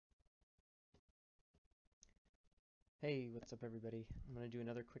Hey, what's up everybody? I'm going to do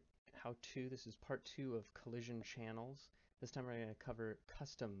another quick how-to. This is part 2 of collision channels. This time we're going to cover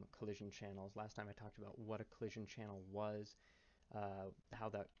custom collision channels. Last time I talked about what a collision channel was, how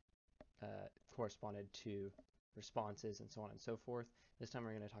that corresponded to responses and so on and so forth. This time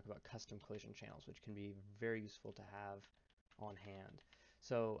we're going to talk about custom collision channels, which can be very useful to have on hand.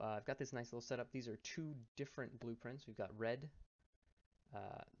 So I've got this nice little setup. These are two different blueprints. We've got red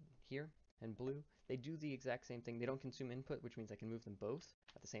here and blue. They do the exact same thing. They don't consume input, which means I can move them both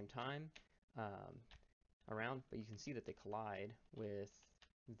at the same time around, but you can see that they collide with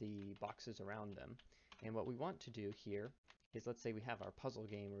the boxes around them. And what we want to do here is, let's say we have our puzzle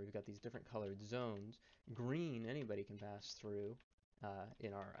game where we've got these different colored zones. Green, anybody can pass through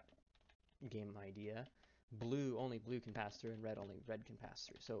in our game idea. Blue, only blue can pass through, and red, only red can pass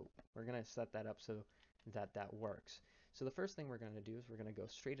through. So we're going to set that up so that that works. So the first thing we're going to do is we're going to go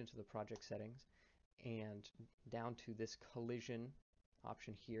straight into the project settings and down to this collision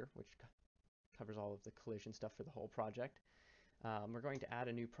option here, which covers all of the collision stuff for the whole project. We're going to add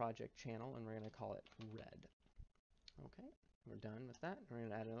a new project channel, and we're going to call it red. Okay, we're done with that. We're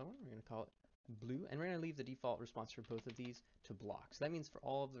going to add another one. We're going to call it blue, and we're going to leave the default response for both of these to block. So that means for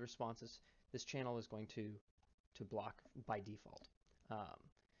all of the responses, this channel is going to block by default.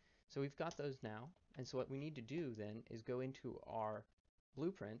 So we've got those now, and so what we need to do then is go into our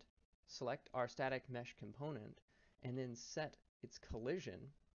blueprint, select our static mesh component, and then set its collision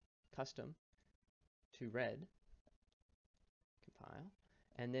custom to red, compile,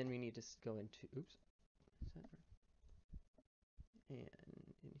 and then we need to go into, and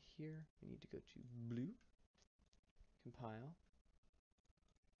in here we need to go to blue, compile,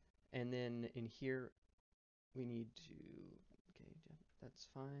 and then in here we need to, okay, that's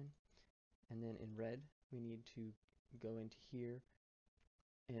fine, and then in red we need to go into here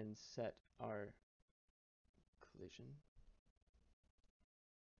and set our collision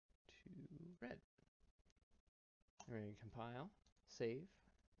to red. We're going to compile, save,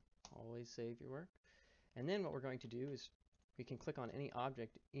 always save your work. And then what we're going to do is we can click on any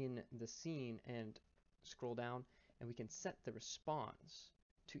object in the scene and scroll down, and we can set the response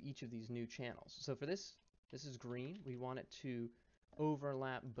to each of these new channels. So for this is green. We want it to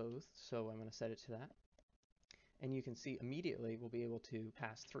overlap both, so I'm going to set it to that. And you can see immediately we'll be able to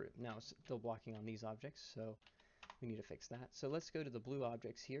pass through. Now it's still blocking on these objects, so we need to fix that. So let's go to the blue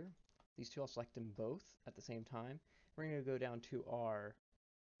objects here. These two, I'll select them both at the same time. We're going to go down to our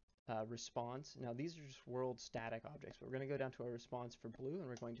response. Now these are just world static objects, but we're going to go down to our response for blue, and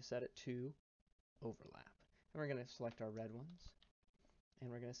we're going to set it to overlap. And we're going to select our red ones, and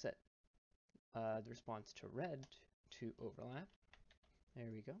we're going to set the response to red to overlap. There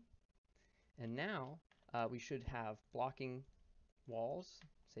we go. And now we should have blocking walls,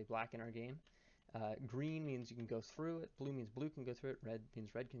 say black in our game. Green means you can go through it, blue means blue can go through it, red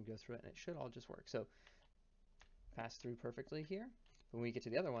means red can go through it, and it should all just work. So pass through perfectly here. When we get to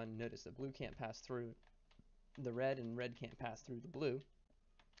the other one, notice that blue can't pass through the red and red can't pass through the blue.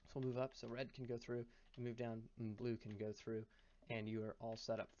 So we'll move up so red can go through, and move down and blue can go through, and you are all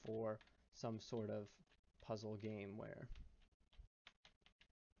set up for some sort of puzzle game where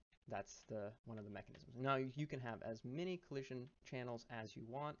that's one of the mechanisms. Now you can have as many collision channels as you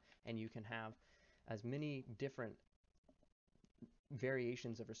want, and you can have as many different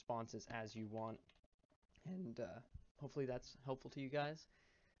variations of responses as you want, and hopefully that's helpful to you guys.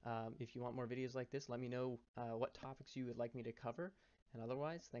 If you want more videos like this, let me know what topics you would like me to cover, and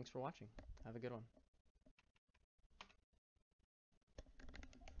otherwise, thanks for watching. Have a good one.